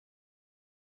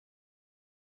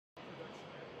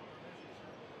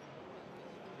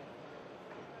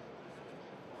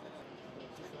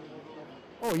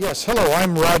Oh yes, hello,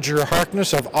 I'm Roger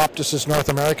Harkness of Opticis North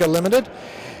America Limited,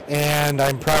 and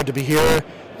I'm proud to be here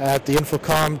at the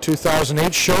InfoComm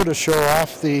 2008 show to show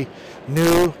off the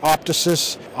new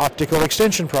Opticis optical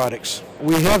extension products.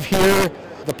 We have here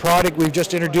the product we've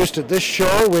just introduced at this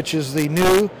show, which is the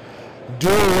new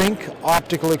dual-link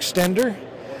optical extender.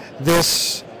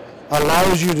 This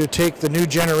allows you to take the new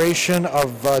generation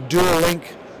of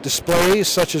dual-link displays,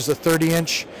 such as the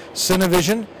 30-inch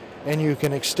Cinevision, and you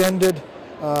can extend it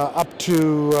up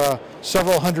to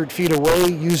several hundred feet away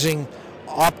using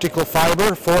optical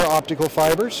fiber, 4 optical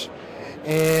fibers,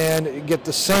 and get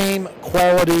the same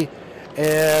quality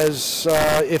as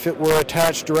if it were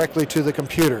attached directly to the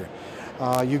computer.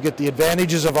 You get the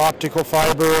advantages of optical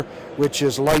fiber, which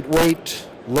is lightweight,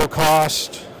 low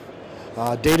cost,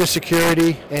 data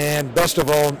security, and best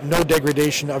of all, no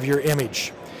degradation of your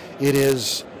image. It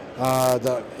is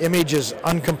the image is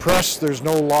uncompressed. There's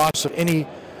no loss of any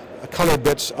color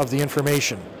bits of the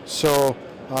information. So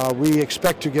we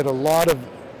expect to get a lot of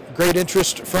great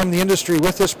interest from the industry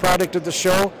with this product at the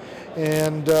show,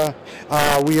 and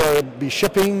we are be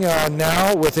shipping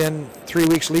now within 3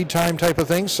 weeks lead time type of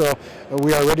thing, so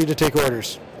we are ready to take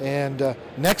orders. And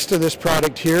next to this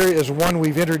product here is one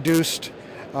we've introduced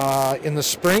in the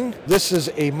spring. This is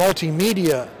a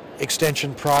multimedia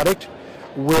extension product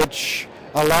which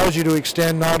allows you to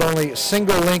extend not only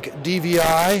single link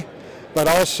DVI, but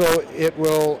also it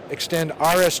will extend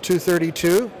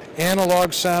RS-232,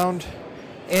 analog sound,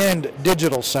 and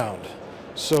digital sound.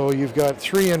 So you've got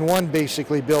 3-in-1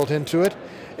 basically built into it.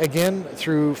 Again,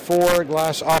 through 4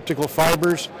 glass optical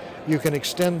fibers, you can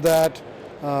extend that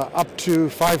up to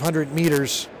 500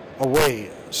 meters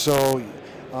away. So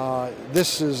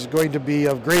this is going to be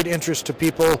of great interest to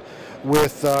people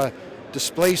with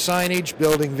display signage,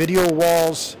 building video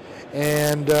walls,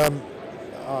 and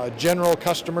general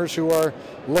customers who are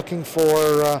looking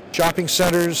for shopping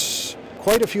centers.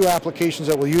 Quite a few applications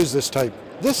that will use this type.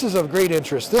 This is of great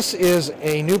interest. This is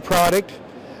a new product,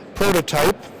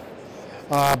 prototype,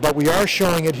 but we are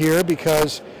showing it here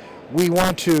because we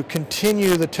want to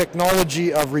continue the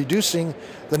technology of reducing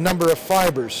the number of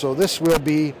fibers. So this will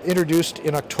be introduced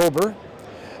in October.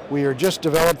 We are just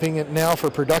developing it now for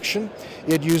production.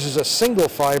 It uses a single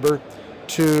fiber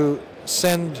to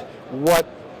send what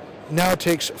now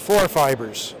takes 4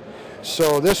 fibers.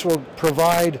 So this will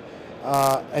provide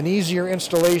an easier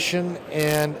installation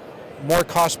and more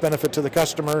cost benefit to the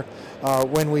customer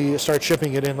when we start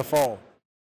shipping it in the fall.